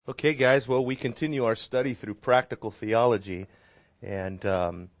Okay, guys, well, we continue our study through practical theology, and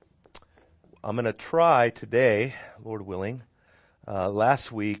I'm going to try today, Lord willing.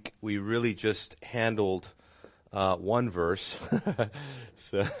 Last week, we really just handled one verse,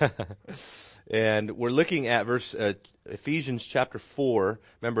 and we're looking at Ephesians chapter 4.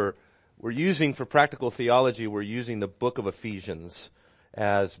 Remember, for practical theology, we're using the book of Ephesians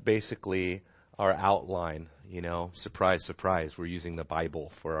as basically our outline. Surprise, surprise, we're using the Bible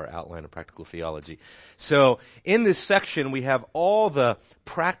for our outline of practical theology. So in this section, we have all the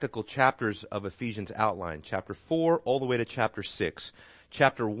practical chapters of Ephesians outlined. Chapter 4 all the way to chapter 6.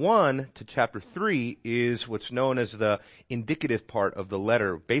 Chapter 1 to chapter 3 is what's known as the indicative part of the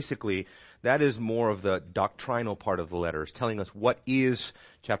letter. Basically, that is more of the doctrinal part of the letter. It's telling us what is.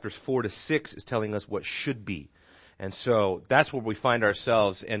 Chapters 4 to 6 is telling us what should be. And so that's where we find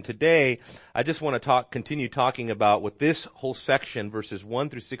ourselves. And today, I just want to continue talking about what this whole section, verses 1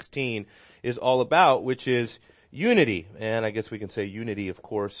 through 16, is all about, which is unity. And I guess we can say unity, of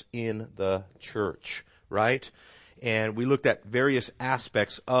course, in the church, right? And we looked at various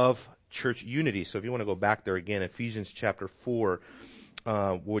aspects of church unity. So if you want to go back there again, Ephesians chapter 4,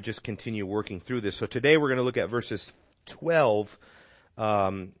 we'll just continue working through this. So today we're going to look at verses 12,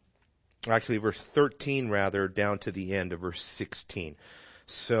 verse 13 rather, down to the end of verse 16.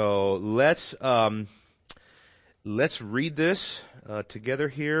 So let's read this together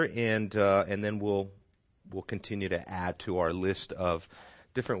here, and then we'll continue to add to our list of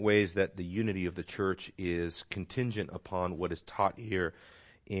different ways that the unity of the church is contingent upon what is taught here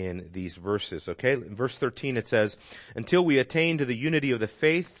in these verses. Okay, in verse 13 it says, "Until we attain to the unity of the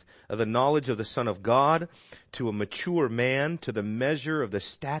faith, of the knowledge of the Son of God, to a mature man, to the measure of the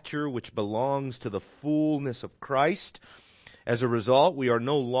stature which belongs to the fullness of Christ. As a result, we are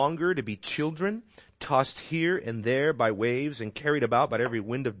no longer to be children, tossed here and there by waves and carried about by every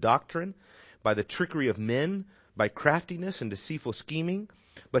wind of doctrine, by the trickery of men, by craftiness and deceitful scheming.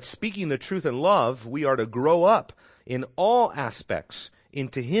 But speaking the truth in love, we are to grow up in all aspects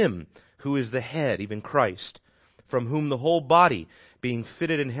into Him who is the head, even Christ, from whom the whole body, being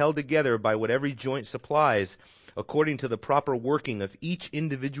fitted and held together by what every joint supplies, according to the proper working of each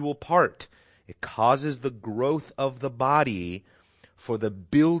individual part, it causes the growth of the body for the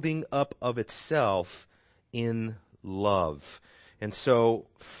building up of itself in love." And so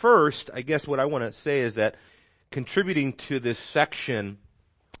first, I guess what I want to say is that contributing to this section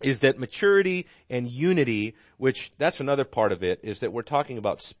is that maturity and unity, which that's another part of it, is that we're talking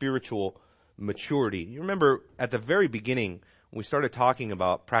about spiritual maturity. You remember at the very beginning, when we started talking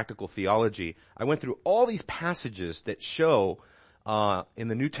about practical theology, I went through all these passages that show in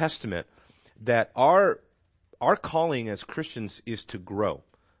the New Testament that our calling as Christians is to grow.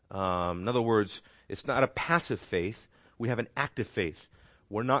 In other words, it's not a passive faith. We have an active faith.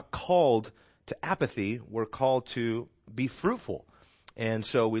 We're not called to apathy. We're called to be fruitful. And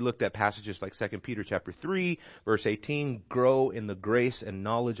so we looked at passages like 2 Peter chapter 3, verse 18, grow in the grace and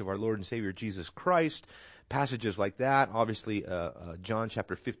knowledge of our Lord and Savior Jesus Christ. Passages like that, obviously John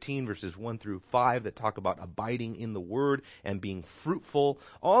chapter 15, verses 1 through 5, that talk about abiding in the Word and being fruitful.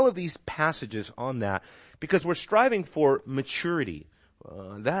 All of these passages on that, because we're striving for maturity.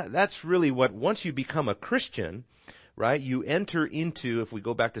 That's really what, once you become a Christian, right, you enter into, if we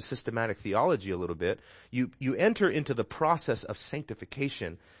go back to systematic theology a little bit, you enter into the process of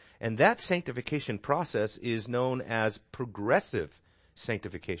sanctification. And that sanctification process is known as progressive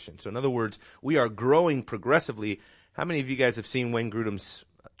sanctification. So in other words, we are growing progressively. How many of you guys have seen Wayne Grudem's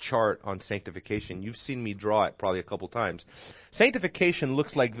chart on sanctification? You've seen me draw it probably a couple times. Sanctification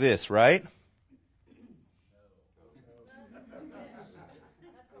looks like this, right?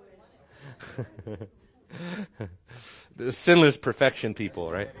 The sinless perfection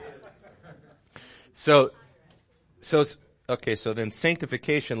people, right? So then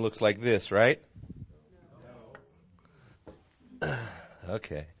sanctification looks like this, right?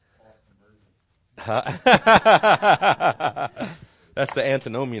 Okay. That's the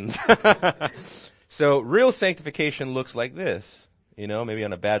antinomians. So real sanctification looks like this, maybe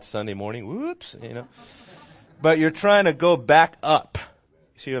on a bad Sunday morning, whoops, but you're trying to go back up.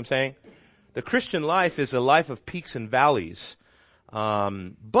 See what I'm saying? The Christian life is a life of peaks and valleys.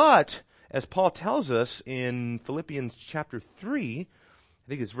 But as Paul tells us in Philippians chapter 3, I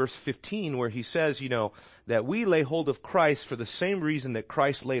think it's verse 15, where he says, that we lay hold of Christ for the same reason that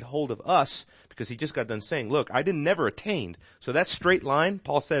Christ laid hold of us, because he just got done saying, look, I never attained. So that straight line,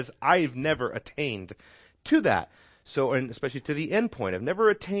 Paul says, I've never attained to that. So, and especially to the end point, I've never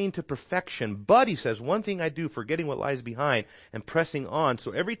attained to perfection, but he says, one thing I do, forgetting what lies behind and pressing on.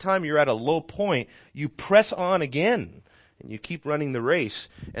 So every time you're at a low point, you press on again. and you keep running the race.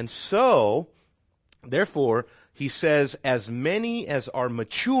 And so, therefore, he says, as many as are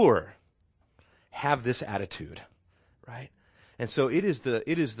mature have this attitude, right? And so it is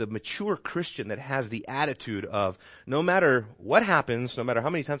the mature Christian that has the attitude of, no matter what happens, no matter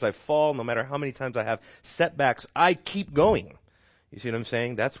how many times I fall, no matter how many times I have setbacks, I keep going. You see what I'm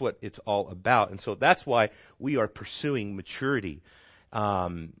saying? That's what it's all about. And so that's why we are pursuing maturity.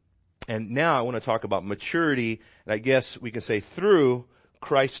 And now I want to talk about maturity, and I guess we can say through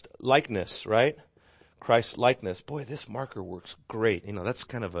Christ likeness, right? Christ likeness. Boy, this marker works great. That's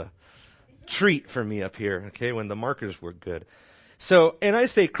kind of a treat for me up here, okay, when the markers work good. So, and I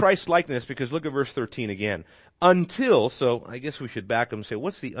say Christ likeness because look at verse 13 again. Until, so I guess we should back up and say,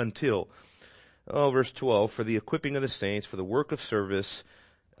 what's the until? Oh, verse 12, for the equipping of the saints, for the work of service,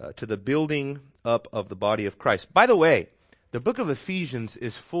 to the building up of the body of Christ. By the way, the book of Ephesians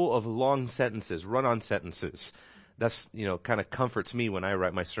is full of long sentences, run-on sentences. That's, kind of comforts me when I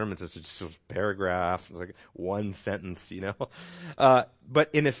write my sermons. It's just a paragraph, like one sentence, But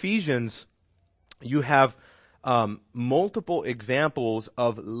in Ephesians, you have multiple examples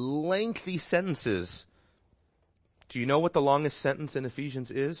of lengthy sentences. Do you know what the longest sentence in Ephesians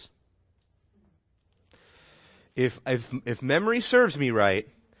is? If memory serves me right,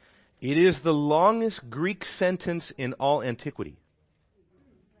 it is the longest Greek sentence in all antiquity.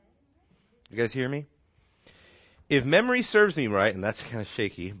 You guys hear me? If memory serves me right, and that's kind of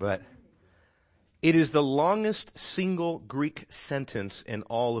shaky, but it is the longest single Greek sentence in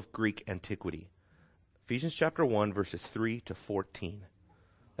all of Greek antiquity. Ephesians chapter 1, verses 3 to 14.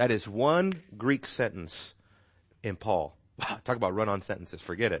 That is one Greek sentence in Paul. Wow, talk about run-on sentences.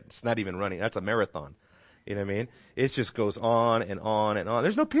 Forget it. It's not even running. That's a marathon. You know what I mean? It just goes on and on and on.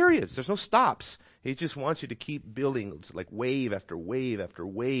 There's no periods. There's no stops. He just wants you to keep building. It's like wave after wave after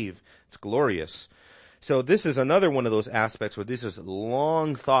wave. It's glorious. So this is another one of those aspects where this is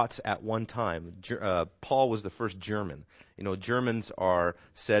long thoughts at one time. Paul was the first German. Germans are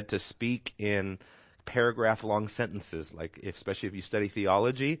said to speak in paragraph-long sentences, especially if you study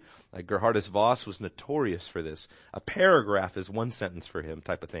theology, like Gerhardus Voss was notorious for this. A paragraph is one sentence for him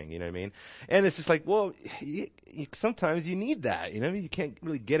type of thing, you know what I mean? And it's just like, well, sometimes you need that, you can't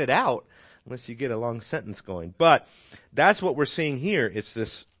really get it out unless you get a long sentence going. But that's what we're seeing here. It's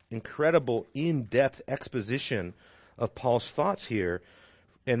this incredible in-depth exposition of Paul's thoughts here.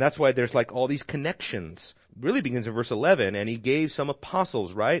 And that's why there's all these connections. Really begins in verse 11, and he gave some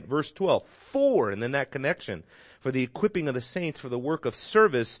apostles, right? Verse 12, 4, and then that connection, for the equipping of the saints, for the work of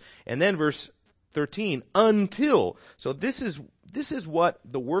service, and then verse 13, until. So this is what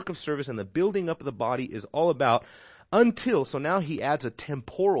the work of service and the building up of the body is all about, until. So now he adds a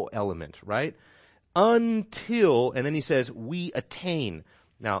temporal element, right? Until, and then he says, we attain.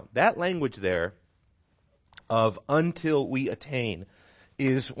 Now, that language there of until we attain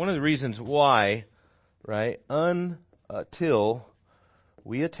is one of the reasons why, right, until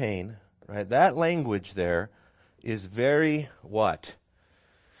we attain, right, that language there is very what?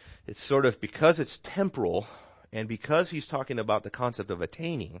 It's sort of, because it's temporal and because he's talking about the concept of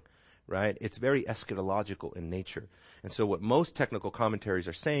attaining, right, it's very eschatological in nature. And so what most technical commentaries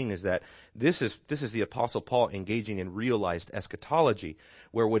are saying is that this is the Apostle Paul engaging in realized eschatology,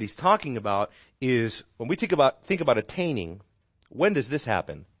 where what he's talking about is, when we think about attaining, when does this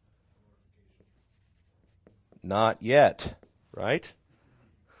happen? Not yet, right?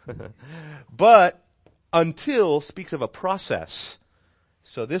 But until speaks of a process.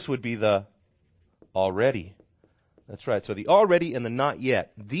 So this would be the already. That's right. So the already and the not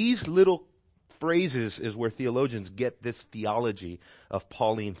yet. These little phrases is where theologians get this theology of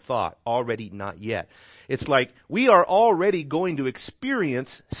Pauline thought. Already, not yet. It's like we are already going to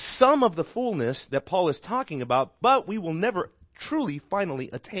experience some of the fullness that Paul is talking about, but we will never truly finally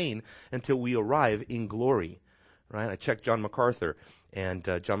attain until we arrive in glory. Right? I checked John MacArthur and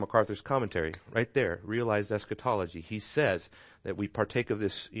John MacArthur's commentary right there, Realized Eschatology. He says that we partake of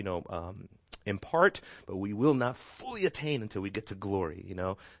this, in part, but we will not fully attain until we get to glory,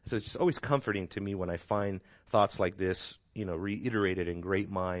 So it's just always comforting to me when I find thoughts like this, reiterated in great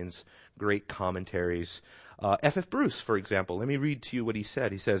minds, great commentaries. F.F. Bruce, for example, let me read to you what he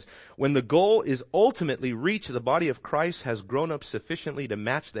said. He says, when the goal is ultimately reached, the body of Christ has grown up sufficiently to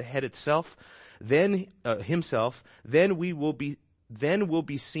match the head itself, then will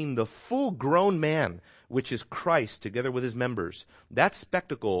be seen the full grown man, which is Christ, together with his members. That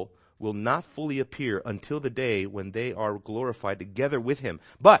spectacle will not fully appear until the day when they are glorified together with him.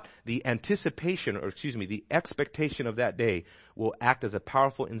 But the expectation of that day will act as a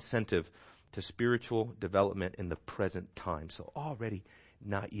powerful incentive to spiritual development in the present time. So already,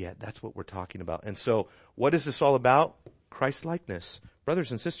 not yet. That's what we're talking about. And so what is this all about? Christ-likeness. Brothers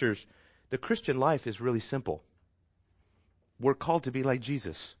and sisters, the Christian life is really simple. We're called to be like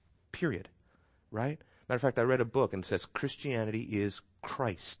Jesus, period. Right? Matter of fact, I read a book and it says Christianity is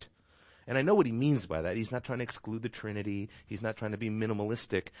Christ. And I know what he means by that. He's not trying to exclude the Trinity. He's not trying to be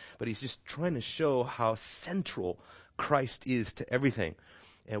minimalistic, but he's just trying to show how central Christ is to everything.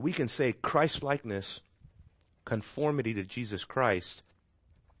 And we can say Christ-likeness, conformity to Jesus Christ,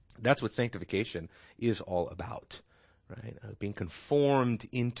 that's what sanctification is all about, right? Being conformed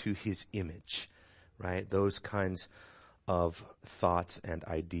into his image, right? Those kinds of thoughts and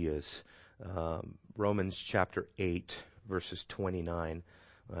ideas. Romans chapter 8, verses 29.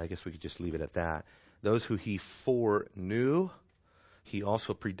 I guess we could just leave it at that. Those who he foreknew, he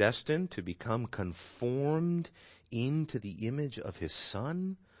also predestined to become conformed into the image of his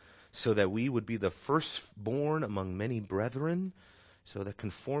Son, so that we would be the firstborn among many brethren. So the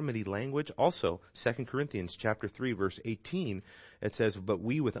conformity language. Also, 2 Corinthians chapter 3, verse 18, it says, but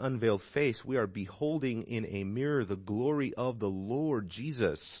we with unveiled face, we are beholding in a mirror the glory of the Lord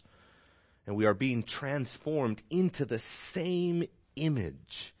Jesus. And we are being transformed into the same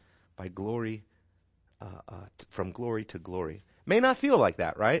image by glory, from glory to glory. May not feel like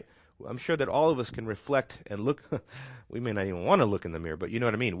that, right? I'm sure that all of us can reflect and look. We may not even want to look in the mirror, but you know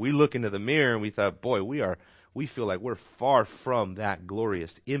what I mean? We look into the mirror and we thought, boy, we feel like we're far from that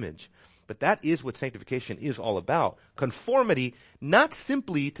glorious image. But that is what sanctification is all about. Conformity, not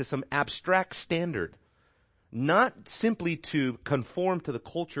simply to some abstract standard, not simply to conform to the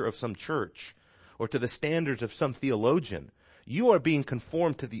culture of some church or to the standards of some theologian. You are being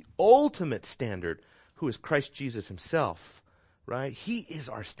conformed to the ultimate standard, who is Christ Jesus himself, right? He is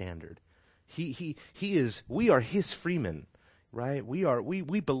our standard. He is, we are his freemen, right?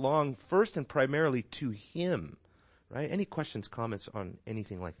 We belong first and primarily to him, right? Any questions, comments on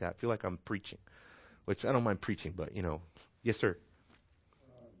anything like that? I feel like I'm preaching, which I don't mind preaching, but yes, sir.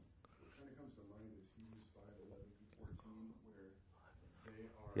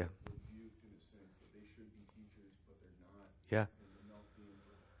 Yeah. Yeah.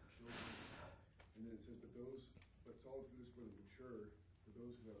 And then it says, but solid food is for the mature, for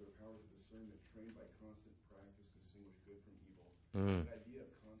those who have their powers of discernment trained by constant practice to distinguish good from evil. The idea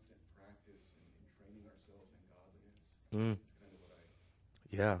of constant practice and training ourselves in godliness is kind of what I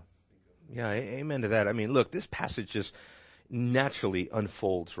think of. Yeah, amen to that. I mean, look, this passage just naturally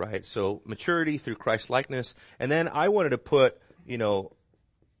unfolds, right? So maturity through Christ-likeness. And then I wanted to put,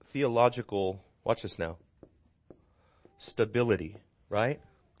 theological, watch this now, stability, right?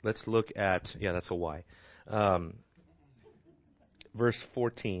 Let's look at, that's a Y. Verse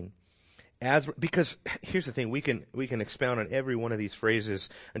 14. Because here's the thing, we can expound on every one of these phrases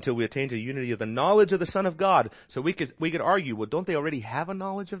until we attain to the unity of the knowledge of the Son of God. So we could argue, well, don't they already have a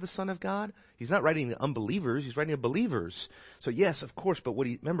knowledge of the Son of God? He's not writing to unbelievers, he's writing to believers. So yes, of course, but what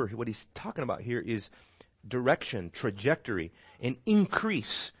he's talking about here is direction, trajectory, and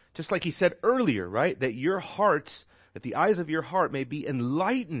increase. Just like he said earlier, right? That the eyes of your heart may be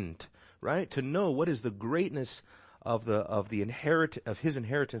enlightened, right? To know what is the greatness of his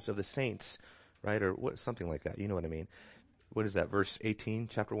inheritance of the saints, right? Or what, something like that. You know what I mean? What is that? Verse 18,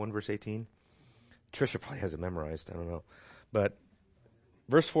 chapter 1, verse 18. Trisha probably has it memorized. I don't know. But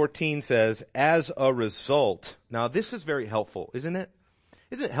verse 14 says, as a result. Now this is very helpful, isn't it?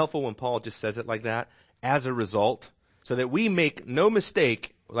 Isn't it helpful when Paul just says it like that? As a result. So that we make no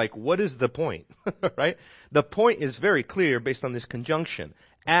mistake, like what is the point, right? The point is very clear based on this conjunction.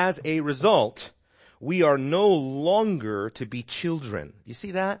 As a result, we are no longer to be children. You see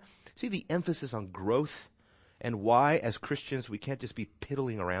that? See the emphasis on growth and why as Christians we can't just be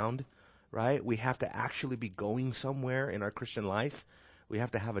piddling around, right? We have to actually be going somewhere in our Christian life. We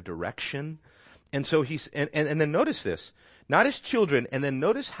have to have a direction. And so and then notice this, not as children, and then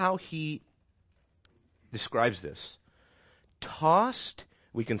notice how he describes this. Tossed,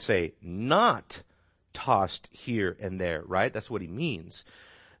 we can say not tossed here and there, right? That's what he means.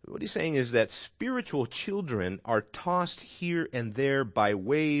 What he's saying is that spiritual children are tossed here and there by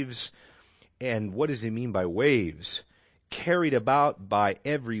waves. And what does he mean by waves? Carried about by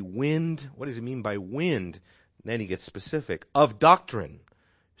every wind. What does he mean by wind? And then he gets specific. Of doctrine.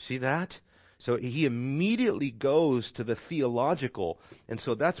 See that? So he immediately goes to the theological. And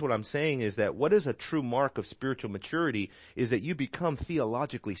so that's what I'm saying is that what is a true mark of spiritual maturity is that you become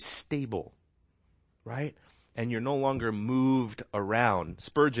theologically stable, right? And you're no longer moved around.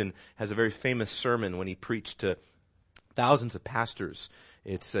 Spurgeon has a very famous sermon when he preached to thousands of pastors.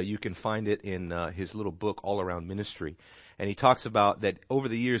 It's you can find it in his little book, All Around Ministry. And he talks about that over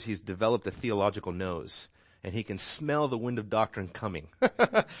the years he's developed a theological nose. and he can smell the wind of doctrine coming.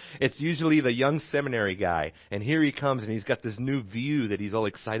 It's usually the young seminary guy, and here he comes, and he's got this new view that he's all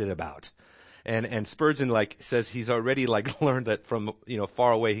excited about. And Spurgeon says he's already learned that from,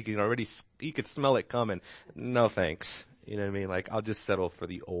 far away, he could smell it coming. No thanks. You know what I mean? I'll just settle for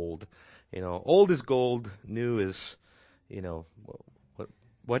the old. Old is gold, new is,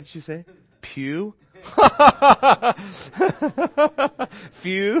 what did you say? Pew?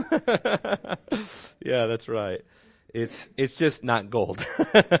 Few? Yeah, that's right. It's just not gold.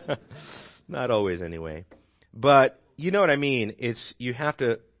 Not always anyway. But you know what I mean? You have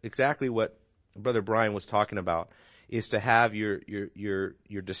to, exactly what Brother Brian was talking about, is to have your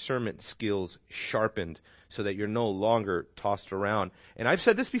discernment skills sharpened so that you're no longer tossed around. And I've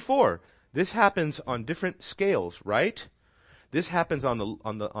said this before. This happens on different scales, right? This happens on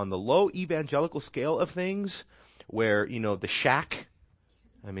the low evangelical scale of things, where the shack.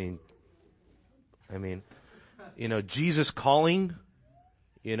 I mean, Jesus calling.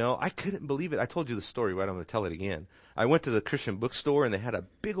 I couldn't believe it. I told you the story, right? I'm going to tell it again. I went to the Christian bookstore and they had a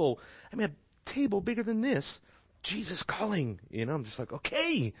big old, a table bigger than this. Jesus calling. I'm just like,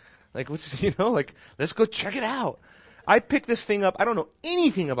 okay. Let's go check it out. I picked this thing up. I don't know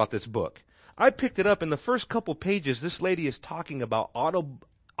anything about this book. I picked it up, in the first couple pages, this lady is talking about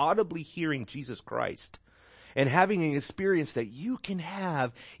audibly hearing Jesus Christ and having an experience that you can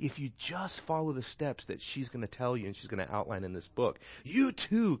have if you just follow the steps that she's going to tell you and she's going to outline in this book. You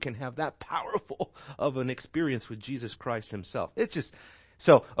too can have that powerful of an experience with Jesus Christ himself. It's just,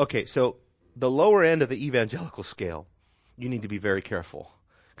 so the lower end of the evangelical scale, you need to be very careful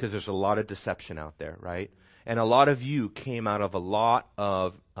because there's a lot of deception out there, right? And a lot of you came out of a lot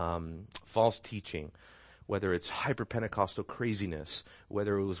of false teaching, whether it's hyper-Pentecostal craziness,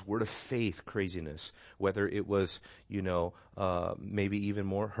 whether it was word of faith craziness, whether it was, maybe even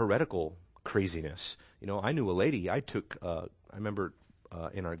more heretical craziness. I knew a lady, I remember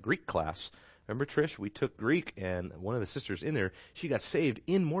in our Greek class, remember Trish, we took Greek, and one of the sisters in there, she got saved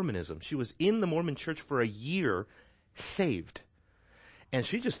in Mormonism. She was in the Mormon church for a year, saved. And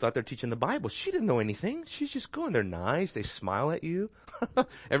she just thought they're teaching the Bible. She didn't know anything. She's just going, they're nice. They smile at you.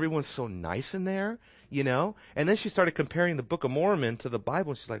 Everyone's so nice in there, And then she started comparing the Book of Mormon to the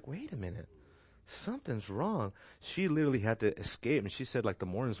Bible. And she's like, wait a minute. Something's wrong. She literally had to escape. And she said the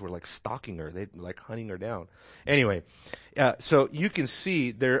Mormons were stalking her. They hunting her down. Anyway, so you can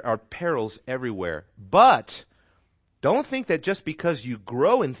see there are perils everywhere. But don't think that just because you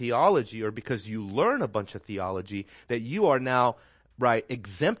grow in theology or because you learn a bunch of theology that you are now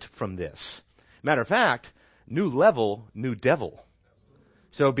exempt from this. Matter of fact, new level, new devil.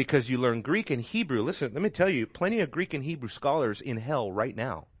 So because you learn Greek and Hebrew, listen, let me tell you, plenty of Greek and Hebrew scholars in hell right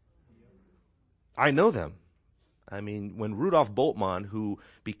now. I know them. When Rudolf Bultmann, who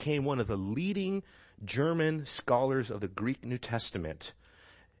became one of the leading German scholars of the Greek New Testament,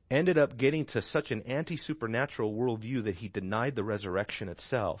 ended up getting to such an anti-supernatural worldview that he denied the resurrection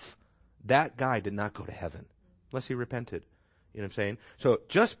itself, that guy did not go to heaven unless he repented. You know what I'm saying? So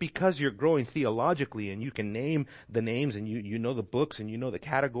just because you're growing theologically and you can name the names and you know the books and you know the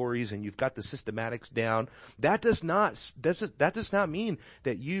categories and you've got the systematics down, that does not mean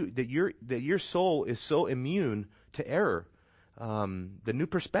that your soul is so immune to error. The New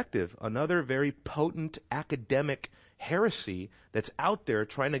Perspective, another very potent academic heresy that's out there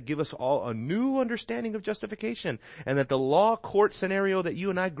trying to give us all a new understanding of justification, and that the law court scenario that you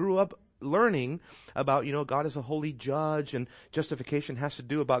and I grew up learning about, God is a holy judge and justification has to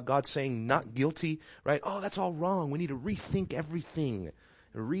do about God saying not guilty, right? Oh, that's all wrong. We need to rethink everything,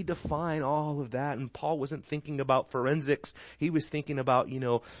 redefine all of that. And Paul wasn't thinking about forensics. He was thinking about,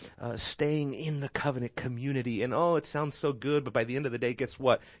 staying in the covenant community. And it sounds so good, but by the end of the day, guess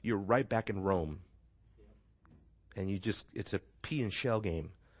what? You're right back in Rome. And it's a pea and shell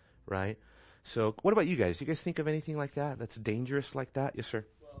game, right? So what about you guys? You guys think of anything like that that's dangerous like that? Yes, sir.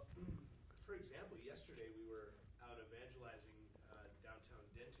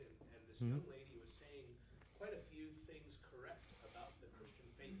 Young lady was saying quite a few things correct about the Christian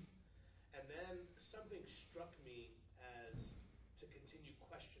faith. And then something struck me as to continue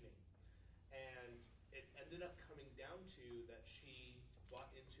questioning. And it ended up coming down to that she bought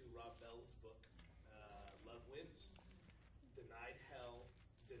into Rob Bell's book, Love Wins. Denied hell,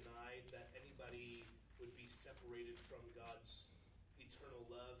 denied that anybody would be separated from God's eternal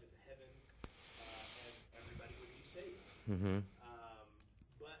love in heaven, and everybody would be saved. Mm-hmm.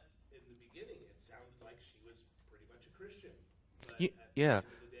 Yeah. At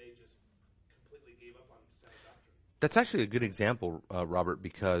the end of the day, just completely gave up on sound doctrine. That's actually a good example, Robert,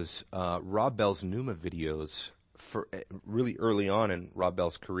 because Rob Bell's Pneuma videos for really early on in Rob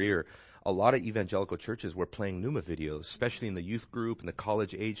Bell's career, a lot of evangelical churches were playing Pneuma videos, especially in the youth group and the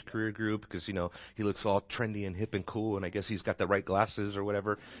college age career group, because, he looks all trendy and hip and cool, and I guess he's got the right glasses or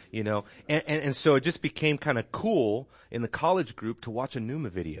whatever, And so it just became kind of cool in the college group to watch a Pneuma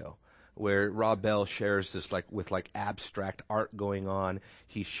video where Rob Bell shares this with abstract art going on.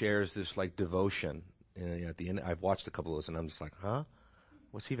 He shares this devotion. And at the end, I've watched a couple of those and I'm just like, huh?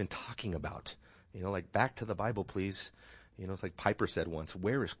 What's he even talking about? Back to the Bible, please. It's like Piper said once,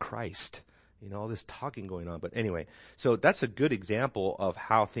 where is Christ? All this talking going on. But anyway, so that's a good example of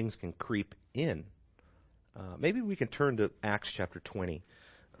how things can creep in. Maybe we can turn to Acts chapter 20.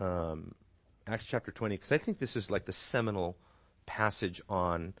 Acts chapter 20, because I think this is like the seminal passage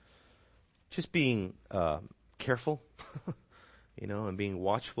on just being careful, and being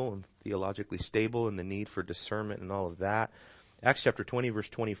watchful and theologically stable and the need for discernment and all of that. Acts chapter 20, verse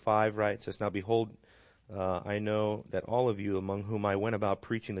 25, right? It says, "Now behold, I know that all of you among whom I went about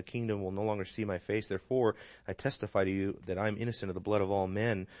preaching the kingdom will no longer see my face. Therefore, I testify to you that I am innocent of the blood of all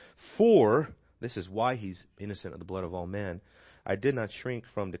men. For," this is why he's innocent of the blood of all men, "I did not shrink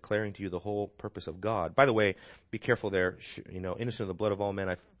from declaring to you the whole purpose of God." By the way, be careful there. Innocent of the blood of all men.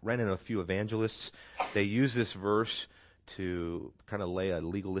 I've ran into a few evangelists. They use this verse to kind of lay a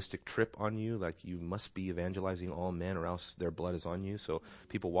legalistic trip on you, like you must be evangelizing all men or else their blood is on you. So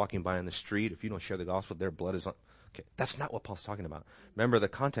people walking by on the street, if you don't share the gospel, their blood is on. Okay, that's not what Paul's talking about. Remember, the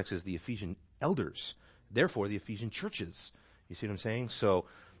context is the Ephesian elders, therefore the Ephesian churches. You see what I'm saying? So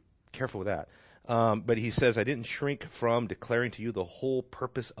careful with that. But he says, "I didn't shrink from declaring to you the whole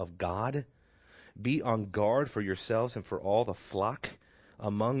purpose of God. Be on guard for yourselves and for all the flock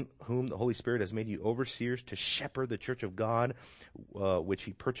among whom the Holy Spirit has made you overseers to shepherd the church of God, which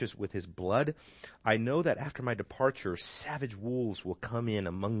he purchased with his blood. I know that after my departure, savage wolves will come in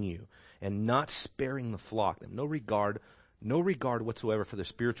among you, and not sparing the flock. No regard whatsoever for the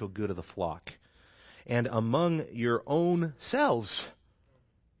spiritual good of the flock. And among your own selves,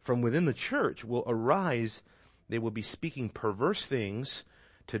 from within the church, will arise, they will be speaking perverse things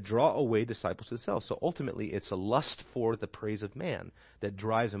to draw away disciples to themselves." So ultimately, it's a lust for the praise of man that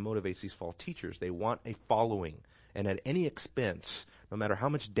drives and motivates these false teachers. They want a following, and at any expense, no matter how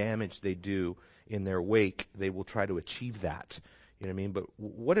much damage they do in their wake, they will try to achieve that. You know what I mean? But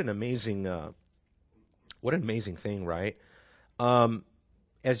what an amazing thing, right?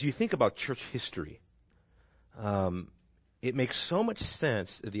 As you think about church history, it makes so much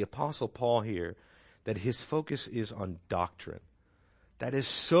sense that the Apostle Paul here, that his focus is on doctrine. That is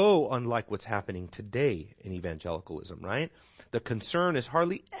so unlike what's happening today in evangelicalism, right? The concern is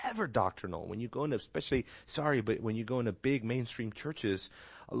hardly ever doctrinal. When you go into, when you go into big mainstream churches,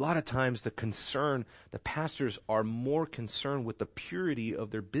 a lot of times the pastors are more concerned with the purity of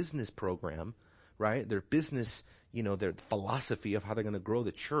their business program, right? Their business, their philosophy of how they're going to grow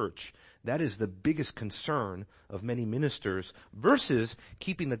the church. That is the biggest concern of many ministers versus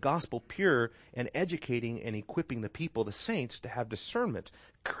keeping the gospel pure and educating and equipping the people, the saints, to have discernment.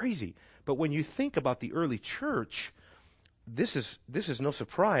 Crazy. But when you think about the early church, this is no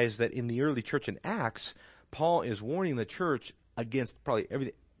surprise that in the early church in Acts, Paul is warning the church against probably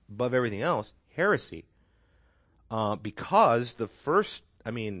above everything else, heresy. Because the first,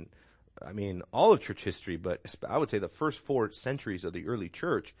 all of church history, but I would say the first 4 centuries of the early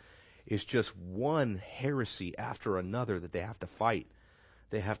church is just one heresy after another that they have to fight.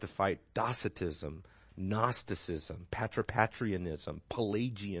 They have to fight Docetism, Gnosticism, Patripatrianism,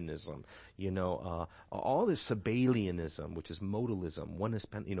 Pelagianism, all this Sabellianism, which is modalism, oneness,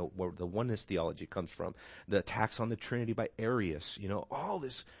 where the oneness theology comes from, the attacks on the Trinity by Arius, all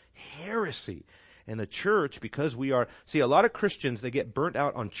this heresy. And the church, because a lot of Christians, they get burnt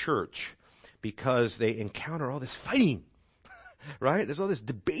out on church because they encounter all this fighting, right? There's all this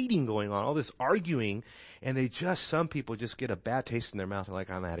debating going on, all this arguing, and some people just get a bad taste in their mouth and like,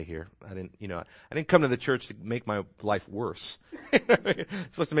 I'm out of here. I didn't come to the church to make my life worse.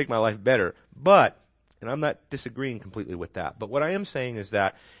 It's supposed to make my life better. And I'm not disagreeing completely with that, but what I am saying is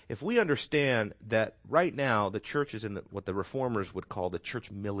that if we understand that right now the church is in what the reformers would call the church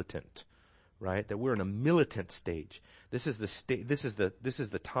militant, right? That we're in a militant stage. This is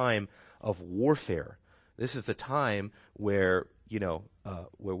the time of warfare. This is the time where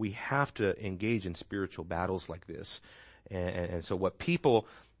where we have to engage in spiritual battles like this. And so what people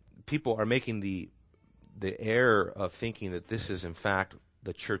are making the error of thinking that this is in fact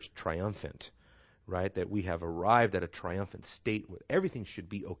the church triumphant, right? That we have arrived at a triumphant state where everything should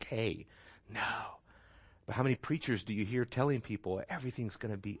be okay. No. But how many preachers do you hear telling people everything's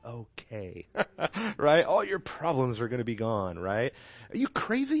going to be okay, right? All your problems are going to be gone, right? Are you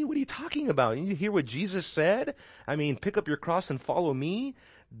crazy? What are you talking about? You hear what Jesus said? I mean, pick up your cross and follow me.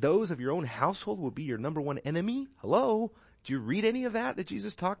 Those of your own household will be your number one enemy. Hello? Did you read any of that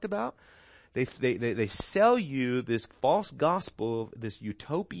Jesus talked about? They sell you this false gospel, this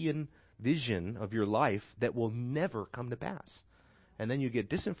utopian vision of your life that will never come to pass. And then you get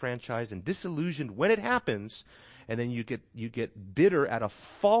disenfranchised and disillusioned when it happens, and then you get bitter at a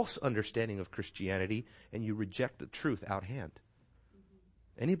false understanding of Christianity, and you reject the truth out hand.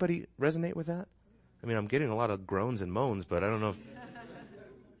 Anybody resonate with that? I mean, I'm getting a lot of groans and moans, but I don't know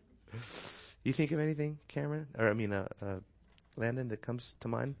if you think of anything, Cameron, or Landon, that comes to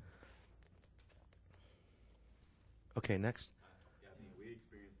mind. Okay, next. Yeah, I mean, we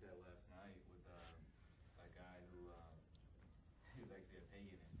experienced that last night with a guy who he's actually a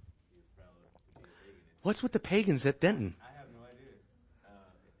paganist. He was proud to be a paganist. What's with the pagans at Denton? I have no idea.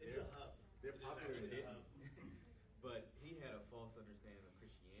 It's a hub. They're It is popular in actually a Denton. hub. But he had a false understanding of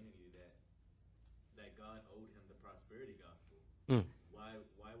Christianity that God owed him the prosperity gospel.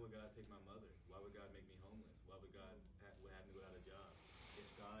 Why would God take my mother? Why would God make me homeless? Why would God have me without a job? If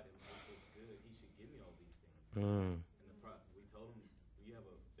God himself is good, he should give me all these things. We told him, you have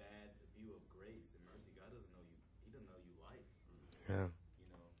a bad view of grace and mercy. God doesn't know you. He doesn't know you life. Yeah. You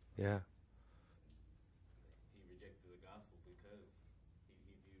know. Yeah. He rejected the gospel because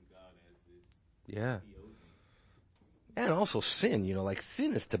he viewed God as this. Yeah. He owes me. And also sin, like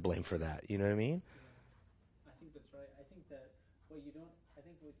sin is to blame for that. You know what I mean? I think that's right. I think that what you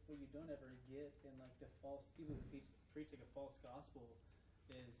don't ever get in like the false people who preach like a false gospel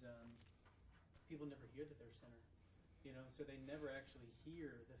is people never hear that they're a sinner. So they never actually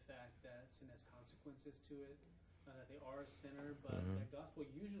hear the fact that sin has consequences to it, that they are a sinner. But that gospel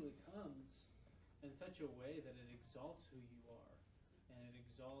usually comes in such a way that it exalts who you are, and it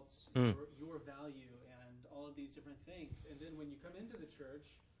exalts your value and all of these different things. And then when you come into the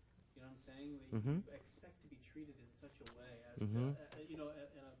church, you know what I'm saying, you expect to be treated in such a way as to,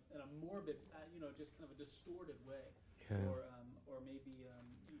 in a morbid, just kind of a distorted way. Yeah. Or maybe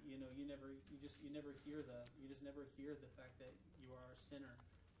you never hear the fact that you are a sinner,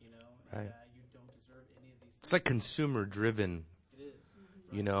 and right. that you don't deserve any of these things. It's like consumer driven. It is.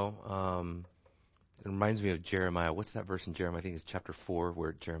 It reminds me of Jeremiah. What's that verse in Jeremiah? I think it's chapter 4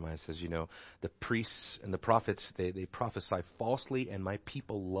 where Jeremiah says, the priests and the prophets, they prophesy falsely and my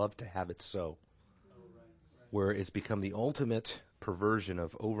people love to have it so. Right. Where it's become the ultimate perversion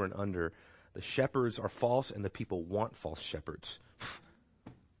of over and under. The shepherds are false and the people want false shepherds.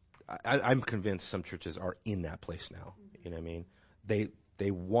 I'm convinced some churches are in that place now. You know what I mean?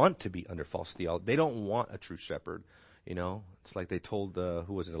 They want to be under false theology. They don't want a true shepherd. It's like they told,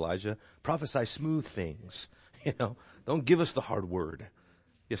 who was it, Elijah? Prophesy smooth things. Don't give us the hard word.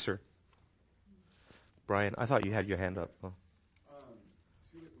 Yes, sir. Brian, I thought you had your hand up. Oh.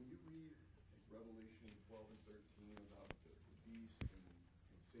 See, when you read Revelation 12 and 13 about the beast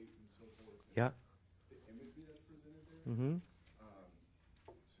and Satan and so forth, Yeah. the imagery that's presented there, Mm-hmm.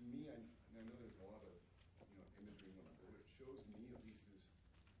 to me, I know there's a lot of imagery going on, but what it shows me at least is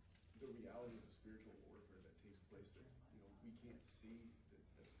the reality of the spiritual warfare that takes place there. We can't see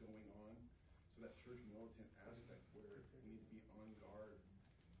that's going on. So that church militant aspect where we need to be on guard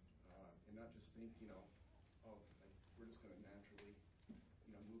and not just think, we're just going to naturally,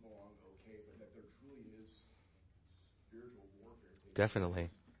 move along okay, but that there truly is spiritual warfare.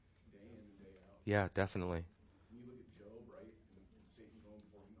 Definitely. Day in and day out. Yeah, definitely. When you look at Job, right, and Satan going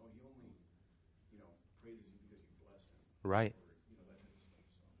before him, he only, praises you because you bless him. Right. Or, that type of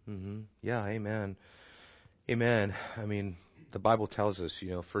stuff. So. Mm-hmm. Yeah, amen. Amen. I mean, the Bible tells us,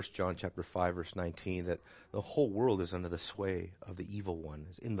 1 John chapter 5, verse 19, that the whole world is under the sway of the evil one,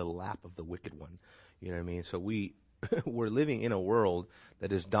 is in the lap of the wicked one. You know what I mean? So we're living in a world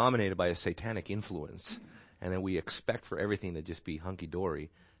that is dominated by a satanic influence, and then we expect for everything to just be hunky-dory.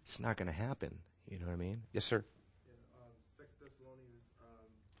 It's not going to happen. You know what I mean? Yes, sir. Yeah, 2 Thessalonians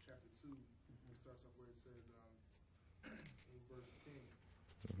chapter 2, it starts off where it says in verse 10,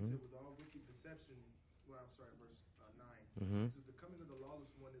 it said, with all wicked deception, verse 9, it says, the coming of the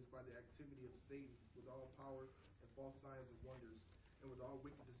lawless one is by the activity of Satan, with all power and false signs and wonders, and with all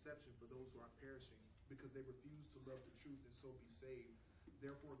wicked deception for those who are perishing, because they refuse to love the truth and so be saved.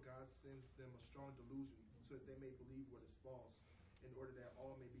 Therefore God sends them a strong delusion, so that they may believe what is false, in order that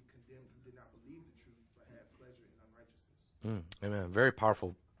all may be condemned who did not believe the truth, but had pleasure in unrighteousness. Amen. Very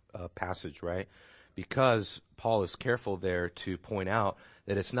powerful passage, right? Because Paul is careful there to point out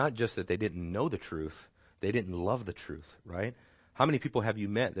that it's not just that they didn't know the truth, they didn't love the truth, right? How many people have you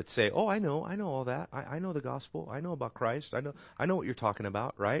met that say, "Oh, I know all that. I know the gospel. I know about Christ. I know what you're talking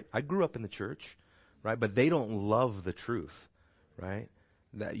about, right? I grew up in the church, right?" But they don't love the truth, right?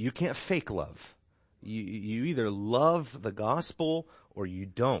 That you can't fake love. You either love the gospel or you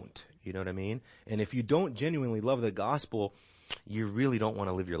don't. You know what I mean? And if you don't genuinely love the gospel, you really don't want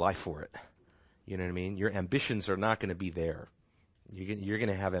to live your life for it. You know what I mean? Your ambitions are not going to be there. You're going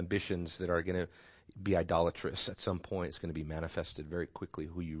to have ambitions that are going to be idolatrous at some point. It's going to be manifested very quickly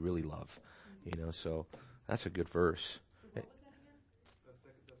who you really love. You know, so that's a good verse. What was that again? That's 2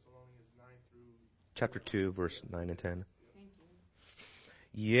 Thessalonians 9 through... Chapter 2, verse 9 and 10. Thank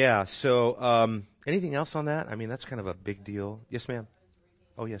you. Yeah, so anything else on that? I mean, that's kind of a big deal. Yes, ma'am?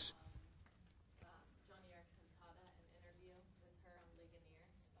 Oh, yes. Johnny Erickson taught an interview with her on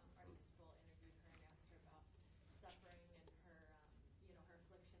Ligonier. Our sister interviewed her and asked her about suffering and her, her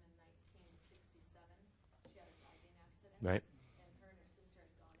affliction in 1967. She had a driving accident. Right. And her and her sister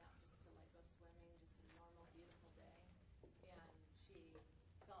had gone out just to go swimming, just a normal, beautiful day. And she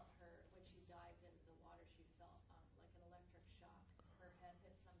felt when she dived into the water, she felt like an electric shock. Her head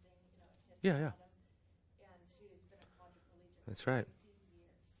hit something, it hit Yeah, the yeah. bottom. And she's been a quadriplegic. That's right. 50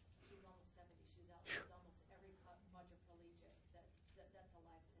 years. She's almost 70. She's outlived almost every quadriplegic that's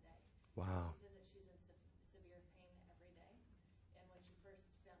alive today. Wow. She says that she's in severe pain every day. And when she first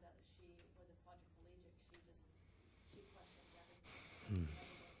found out that she was a quadriplegic, she questioned everything.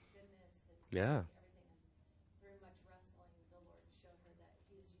 Everything's goodness, his Yeah. everything. And very much wrestling, the Lord showed her that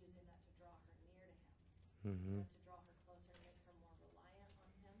he's using that to draw her near to him. Mm-hmm. To draw her closer, make her more reliant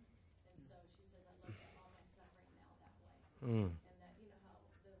on him. And so she says, I look at all my suffering now that way. Mm. And that, how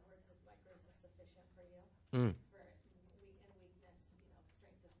the word says, my grace is sufficient for you. Mm. For in weakness,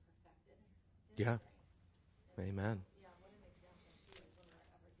 strength is perfected. In Yeah. strength. And Amen. so, yeah, what an example she is when we're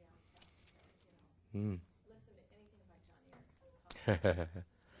ever downcast. Mm. Listen to anything by Johnny Erickson.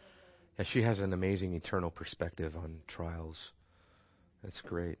 Yeah, she has an amazing eternal perspective on trials. That's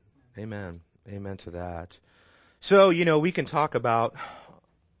great. Amen. Amen to that. So, we can talk about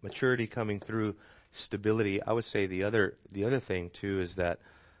maturity coming through stability. I would say the other thing too is that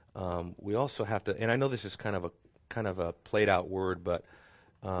we also have to, and I know this is kind of a played out word, but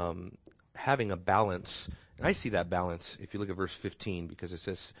having a balance. And I see that balance if you look at verse 15, because it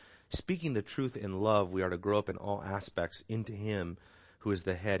says, "Speaking the truth in love, we are to grow up in all aspects into Him who is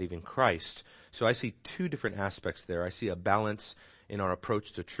the head, even Christ." So I see two different aspects there. I see a balance in our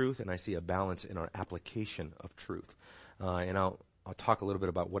approach to truth, and I see a balance in our application of truth. And I'll talk a little bit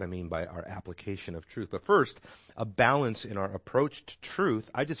about what I mean by our application of truth. But first, a balance in our approach to truth.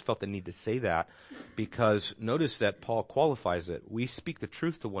 I just felt the need to say that because notice that Paul qualifies it. We speak the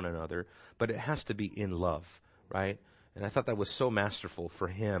truth to one another, but it has to be in love, right? And I thought that was so masterful for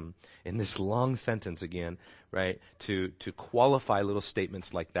him in this long sentence again, right? To qualify little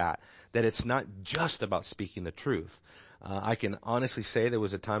statements like that it's not just about speaking the truth. I can honestly say there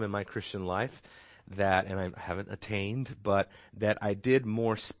was a time in my Christian life that, and I haven't attained, but that I did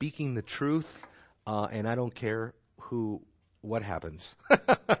more speaking the truth, and I don't care what happens.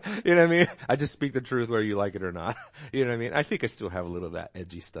 You know what I mean? I just speak the truth whether you like it or not. You know what I mean? I think I still have a little of that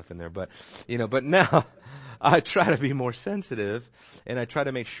edgy stuff in there, but now I try to be more sensitive, and I try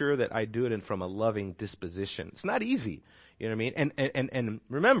to make sure that I do it from a loving disposition. It's not easy. You know what I mean? And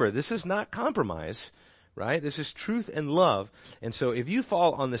remember, this is not compromise. Right? This is truth and love. And so if you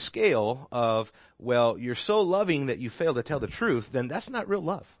fall on the scale of, well, you're so loving that you fail to tell the truth, then that's not real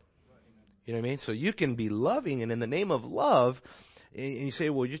love. You know what I mean? So you can be loving, and in the name of love, and you say,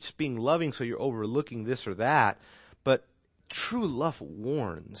 well, you're just being loving, so you're overlooking this or that. But true love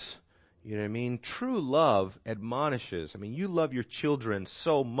warns. You know what I mean? True love admonishes. I mean, you love your children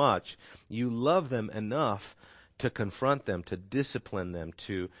so much. You love them enough to confront them, to discipline them,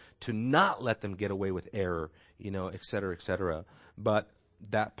 to not let them get away with error, et cetera, et cetera. But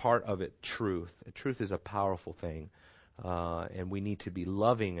that part of it, truth. Truth is a powerful thing. And we need to be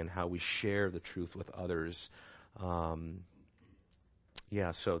loving in how we share the truth with others. So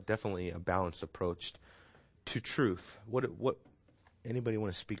definitely a balanced approach to truth. What anybody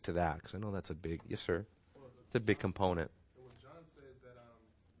want to speak to that? Because I know that's a big, yes sir, it's a big component. Well, John says that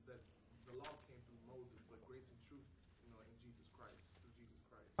the law came through Moses, but grace and truth, in Jesus Christ, through Jesus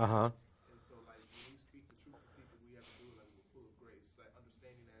Christ. Uh-huh. And so, when we speak the truth to people, we have to do it we're full of grace,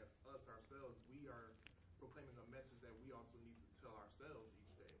 understanding that us ourselves, we are proclaiming a message that we also need to tell ourselves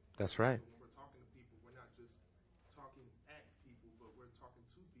each day. That's right. So when we're talking to people, we're not just talking at people, but we're talking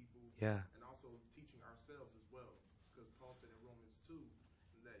to people. Yeah. And also teaching ourselves as well, because Paul said in Romans 2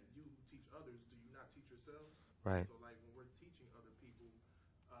 that you who teach others, do you not teach yourselves? Right. So when we're teaching other people,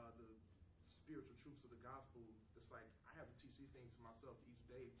 the spiritual truths of the gospel, it's like I have to teach these things to myself each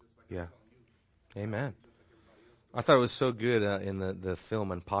day, just like Yeah. I'm telling you. Amen. Just like everybody else does. I thought it was so good in the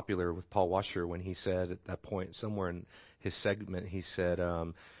film Unpopular with Paul Washer when he said at that point, somewhere in his segment, he said,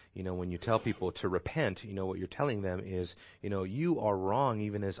 when you tell people to repent, what you're telling them is, you are wrong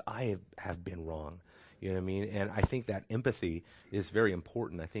even as I have been wrong. You know what I mean? And I think that empathy is very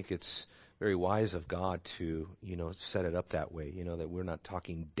important. I think it's very wise of God to, set it up that way, that we're not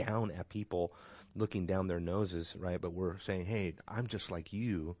talking down at people, looking down their noses, right? But we're saying, hey, I'm just like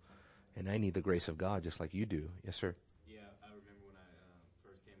you. And I need the grace of God just like you do. Yes, sir. Yeah, I remember when I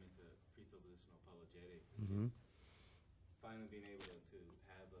first came into presuppositional apologetics, Mm-hmm. finally being able to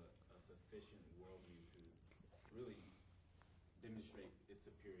have a sufficient worldview to really demonstrate its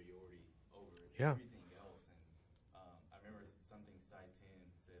superiority over Yeah. everything else. And I remember something Cy 10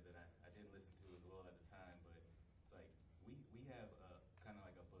 said that I didn't listen to as well at the time, but it's like we have kind of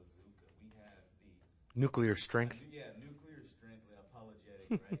like a bazooka. We have the Nuclear strength. nuclear strength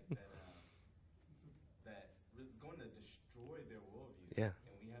apologetic, right? that is going to destroy their worldview. Yeah.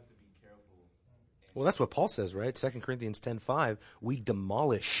 And we have to be careful. Well, that's what Paul says, right? 2 Corinthians 10:5. We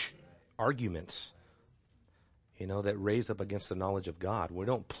demolish arguments, that raise up against the knowledge of God. We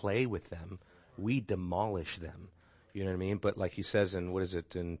don't play with them. We demolish them. You know what I mean? But like he says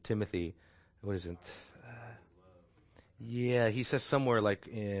in Timothy, yeah, he says somewhere like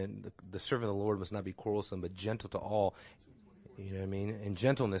in the servant of the Lord must not be quarrelsome, but gentle to all. You know what I mean? And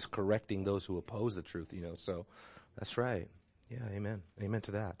gentleness correcting those who oppose the truth, so that's right. Yeah, amen. Amen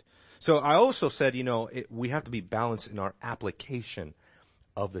to that. So I also said, we have to be balanced in our application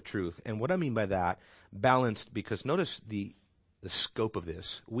of the truth. And what I mean by that, balanced, because notice the scope of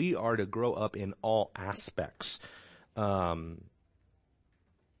this. We are to grow up in all aspects. We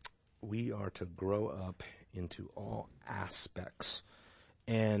are to grow up into all aspects.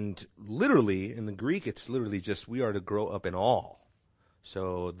 And literally, in the Greek, it's literally just, we are to grow up in all.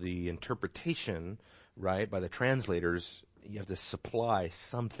 So the interpretation, right, by the translators, you have to supply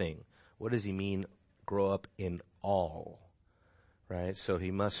something. What does he mean, grow up in all? Right? So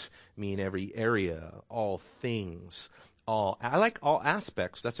he must mean every area, all things, all. I like all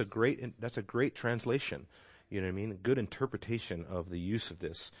aspects. That's a great translation. You know what I mean? A good interpretation of the use of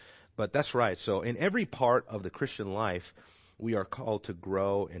this. But that's right. So in every part of the Christian life, we are called to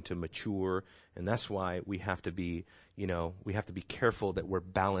grow and to mature, and that's why we have to be, careful that we're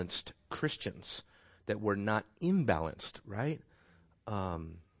balanced Christians, that we're not imbalanced, right? I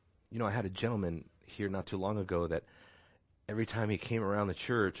had a gentleman here not too long ago that every time he came around the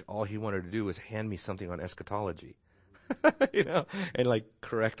church, all he wanted to do was hand me something on eschatology, and like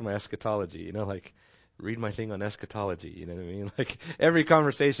correct my eschatology, read my thing on eschatology, you know what I mean? Like every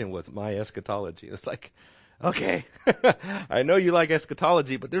conversation was my eschatology. It's like, okay, I know you like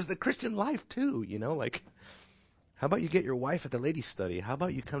eschatology, but there's the Christian life too, how about you get your wife at the ladies' study? How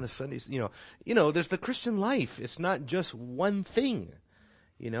about you come to Sundays? There's the Christian life. It's not just one thing.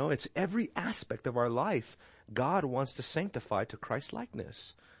 It's every aspect of our life. God wants to sanctify to Christ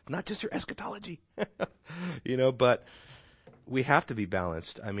likeness, not just your eschatology, but we have to be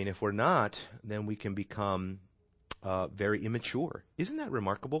balanced. I mean, if we're not, then we can become very immature. Isn't that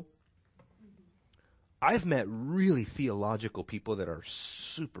remarkable? I've met really theological people that are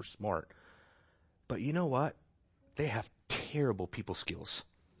super smart, but you know what? They have terrible people skills.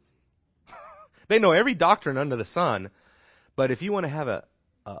 They know every doctrine under the sun, but if you want to have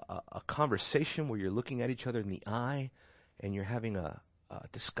a conversation where you're looking at each other in the eye and you're having a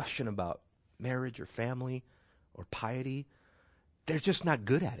discussion about marriage or family or piety, they're just not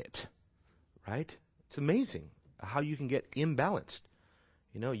good at it, right? It's amazing how you can get imbalanced.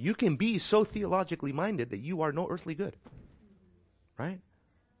 You can be so theologically minded that you are no earthly good, right?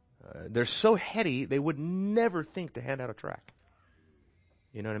 They're so heady, they would never think to hand out a tract.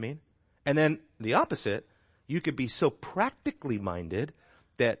 You know what I mean? And then the opposite, you could be so practically minded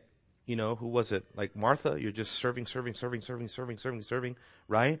that, who was it? Like Martha, you're just serving,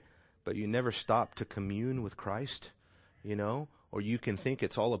 right? But you never stop to commune with Christ, Or you can think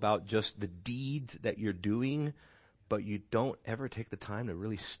it's all about just the deeds that you're doing, but you don't ever take the time to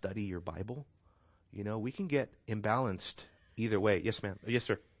really study your Bible. We can get imbalanced either way. Yes, ma'am. Yes,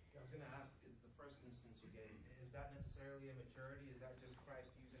 sir. I was going to ask, is the first instance you gave, is that necessarily immaturity? Is that just Christ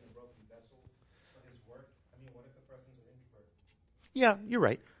using a broken vessel for his work? I mean, what if the person's an introvert? Yeah, you're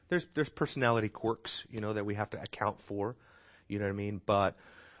right. There's personality quirks, that we have to account for. You know what I mean? But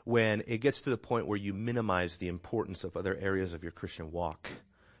when it gets to the point where you minimize the importance of other areas of your Christian walk,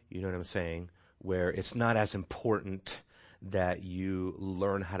 you know what I'm saying? Where it's not as important that you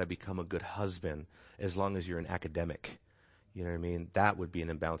learn how to become a good husband as long as you're an academic. You know what I mean? That would be an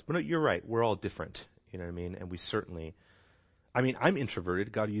imbalance. But no, you're right. We're all different. You know what I mean? And we certainly, I'm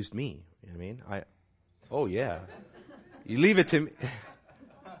introverted. God used me. You know what I mean? Oh yeah. You leave it to me.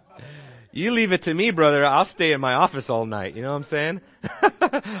 You leave it to me, brother. I'll stay in my office all night. You know what I'm saying?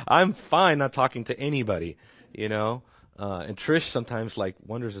 I'm fine not talking to anybody, you know? And Trish sometimes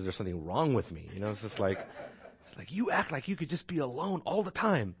wonders, is there something wrong with me? You know, it's like, you act like you could just be alone all the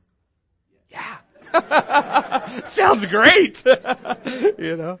time. Yeah. Sounds great.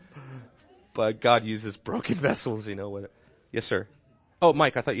 You know? But God uses broken vessels, you know. Yes, sir. Oh,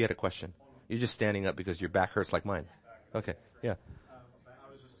 Mike, I thought you had a question. You're just standing up because your back hurts like mine. Okay. Yeah.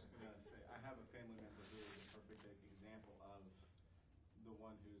 I was just going to say, I have a family member who is a perfect example of the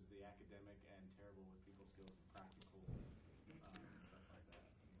one who's the academic and terrible with people skills and practical stuff like that.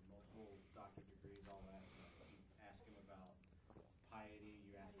 Multiple doctorate degrees, all that. You ask him about piety.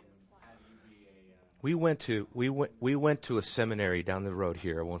 You ask him, how do you be a... We went to a seminary down the road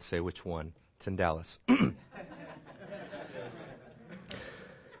here. I won't say which one. It's in Dallas.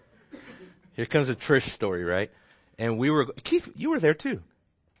 Here comes a Trish story, right? And Keith, you were there too.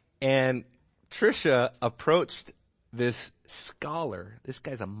 And Trisha approached this scholar. This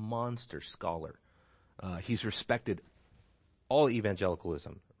guy's a monster scholar. He's respected all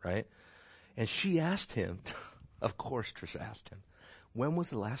evangelicalism, right? And she asked him, of course Trisha asked him, when was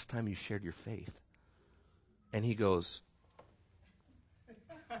the last time you shared your faith? And he goes,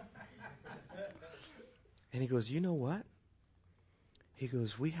 you know what? He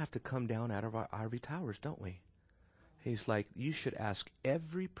goes, we have to come down out of our ivory towers, don't we? He's like, you should ask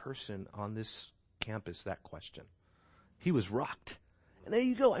every person on this campus that question. He was rocked. And there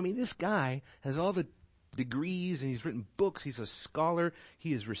you go. I mean, this guy has all the degrees and he's written books. He's a scholar.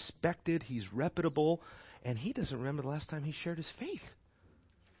 He is respected. He's reputable. And he doesn't remember the last time he shared his faith.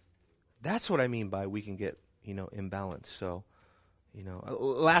 That's what I mean by we can get, imbalanced. So,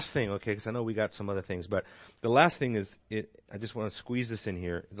 last thing, okay, because I know we got some other things, but the last thing is, I just want to squeeze this in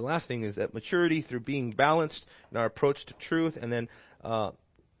here. The last thing is that maturity through being balanced in our approach to truth, and then, I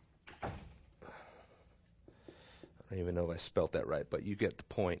don't even know if I spelt that right, but you get the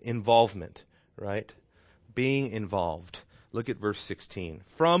point. Involvement, right? Being involved. Look at verse 16.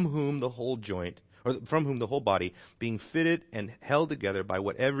 From whom the whole body, being fitted and held together by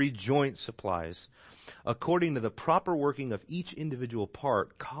what every joint supplies, according to the proper working of each individual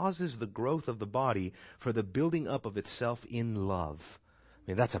part, causes the growth of the body for the building up of itself in love.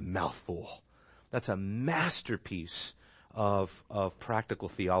 I mean, that's a mouthful. That's a masterpiece of practical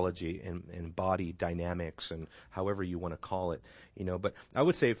theology and body dynamics and however you want to call it, But I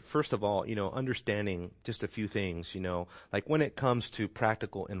would say, first of all, understanding just a few things, like when it comes to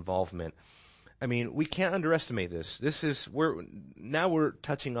practical involvement, I mean, we can't underestimate this. We're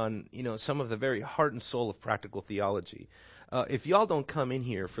touching on, some of the very heart and soul of practical theology. If y'all don't come in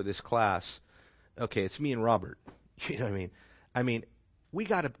here for this class, okay, it's me and Robert. You know what I mean? I mean, we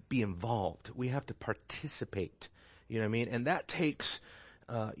got to be involved. We have to participate. You know what I mean? And that takes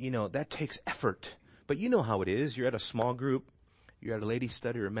effort. But you know how it is. You're at a small group. You're at a ladies'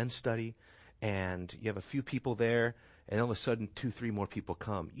 study or a men's study, and you have a few people there. And all of a sudden, 2-3 more people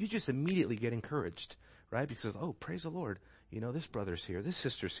come. You just immediately get encouraged, right? Because, oh, praise the Lord. This brother's here. This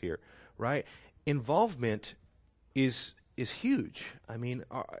sister's here, right? Involvement is huge. I mean,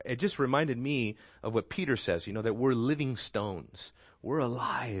 it just reminded me of what Peter says, that we're living stones. We're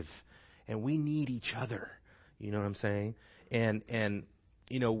alive, and we need each other. You know what I'm saying? And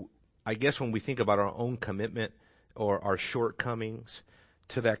I guess when we think about our own commitment or our shortcomings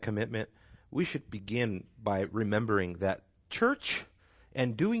to that commitment, we should begin by remembering that church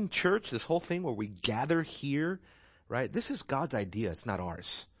and doing church, this whole thing where we gather here, right? This is God's idea. It's not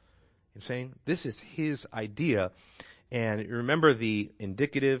ours. I'm saying this is his idea. And remember the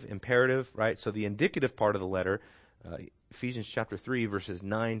indicative, imperative, right? So the indicative part of the letter, Ephesians chapter 3, verses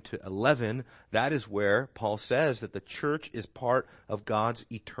 9 to 11, that is where Paul says that the church is part of God's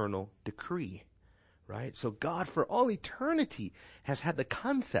eternal decree, right? So God for all eternity has had the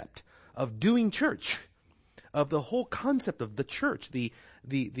concept of doing church, of the whole concept of the church, the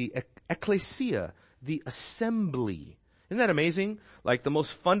ecclesia, the assembly. Isn't that amazing? Like the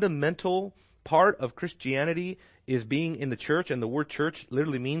most fundamental part of Christianity is being in the church, and the word church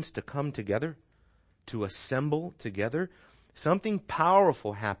literally means to come together, to assemble together. Something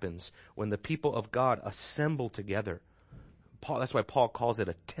powerful happens when the people of God assemble together. That's why Paul calls it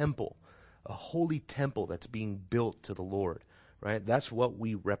a temple, a holy temple that's being built to the Lord. Right? That's what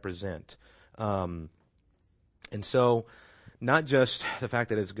we represent. And so not just the fact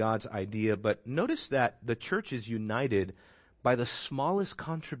that it's God's idea, but notice that the church is united by the smallest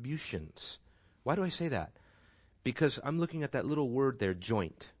contributions. Why do I say that? Because I'm looking at that little word there,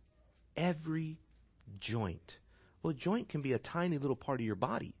 joint. Every joint. Well, a joint can be a tiny little part of your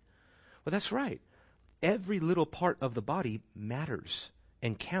body. Well, that's right. Every little part of the body matters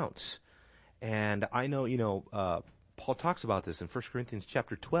and counts. And I know, Paul talks about this in 1 Corinthians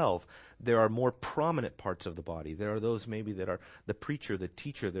chapter 12. There are more prominent parts of the body. There are those maybe that are the preacher, the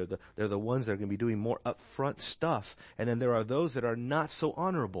teacher. They're the ones that are going to be doing more upfront stuff. And then there are those that are not so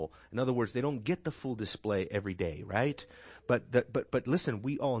honorable. In other words, they don't get the full display every day, right? But listen,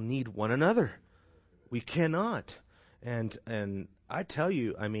 we all need one another. We cannot. And I tell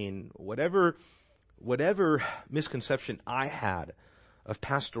you, I mean, whatever misconception I had of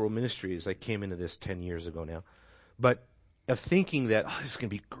pastoral ministry as I came into this 10 years ago now, but of thinking that, this is going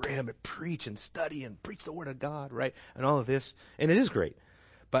to be great, I'm going to preach and study and preach the Word of God, right? And all of this. And it is great.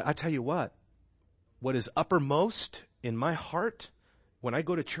 But I tell you what is uppermost in my heart when I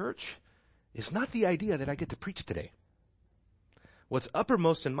go to church is not the idea that I get to preach today. What's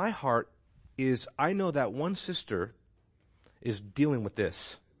uppermost in my heart is I know that one sister is dealing with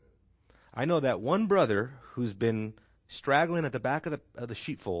this. I know that one brother who's been straggling at the back of the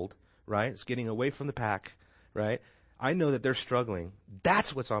sheepfold, right? It's getting away from the pack, right? I know that they're struggling.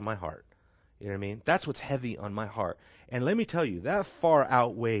 That's what's on my heart. You know what I mean? That's what's heavy on my heart. And let me tell you, that far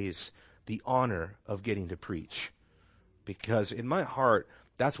outweighs the honor of getting to preach. Because in my heart,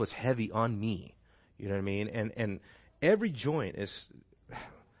 that's what's heavy on me. You know what I mean? And every joint is,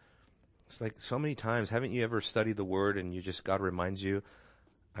 it's like so many times, haven't you ever studied the Word and God reminds you,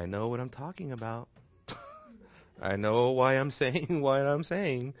 I know what I'm talking about. I know why I'm saying what I'm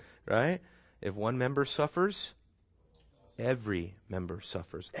saying, right? If one member suffers, every member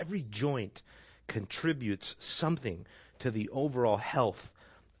suffers. Every joint contributes something to the overall health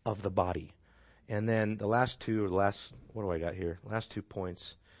of the body. And then the last 2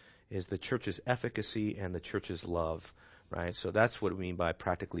 points is the church's efficacy and the church's love, right? So that's what we mean by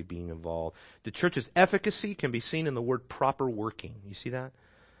practically being involved. The church's efficacy can be seen in the word proper working. You see that?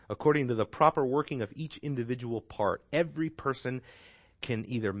 According to the proper working of each individual part, every person can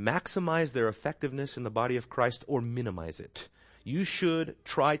either maximize their effectiveness in the body of Christ or minimize it. You should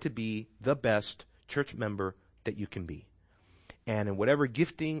try to be the best church member that you can be. And in whatever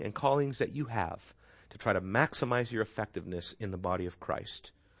gifting and callings that you have, to try to maximize your effectiveness in the body of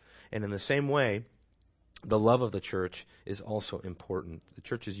Christ. And in the same way, the love of the church is also important. The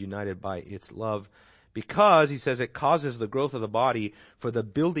church is united by its love because, he says, it causes the growth of the body for the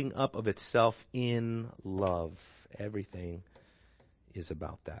building up of itself in love. Everything is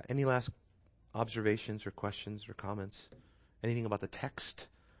about that. Any last observations or questions or comments? Anything about the text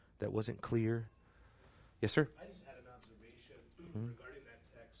that wasn't clear? Yes, sir? I just had an observation regarding that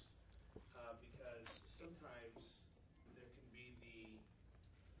text because sometimes there can be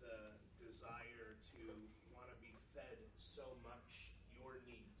the desire to want to be fed so much your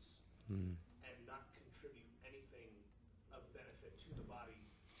needs and not contribute anything of benefit to the body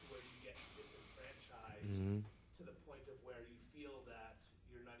to where you get disenfranchised to the point of where you feel that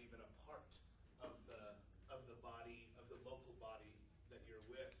you're not even a part of the body, of the local body that you're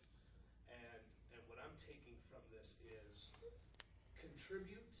with. And what I'm taking from this is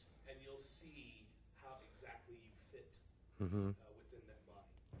contribute and you'll see how exactly you fit within that body.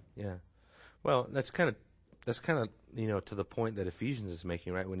 Yeah. Well, that's kind of, to the point that Ephesians is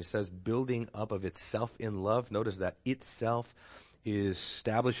making, right? When it says building up of itself in love, notice that itself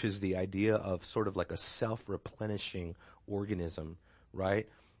establishes the idea of sort of like a self-replenishing organism, right?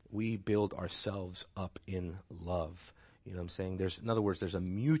 We build ourselves up in love. You know what I'm saying? In other words, there's a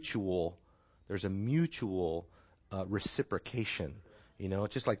mutual reciprocation. You know,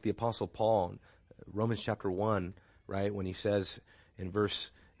 just like the Apostle Paul, Romans chapter 1, right? When he says in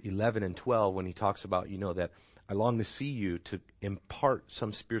verse 11 and 12, when he talks about, that I long to see you to impart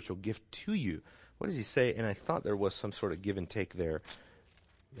some spiritual gift to you. What does he say? And I thought there was some sort of give and take there.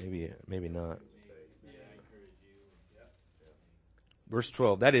 Maybe not. Verse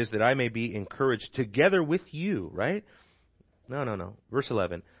 12, that is, that I may be encouraged together with you, right? No. Verse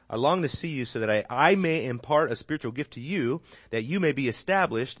 11, I long to see you so that I may impart a spiritual gift to you, that you may be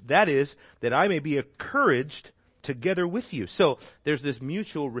established. That is, that I may be encouraged together with you. So there's this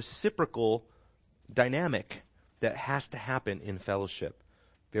mutual reciprocal dynamic that has to happen in fellowship.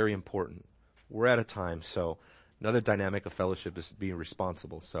 Very important. We're out of time, so another dynamic of fellowship is being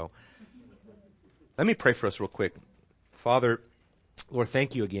responsible. So let me pray for us real quick. Father, Lord,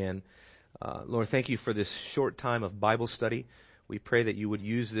 thank you again. Lord, thank you for this short time of Bible study. We pray that you would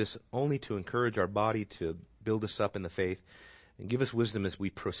use this only to encourage our body, to build us up in the faith, and give us wisdom as we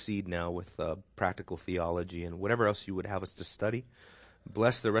proceed now with practical theology and whatever else you would have us to study.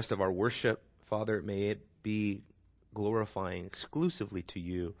 Bless the rest of our worship. Father, may it be glorifying exclusively to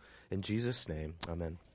you. In Jesus' name, amen.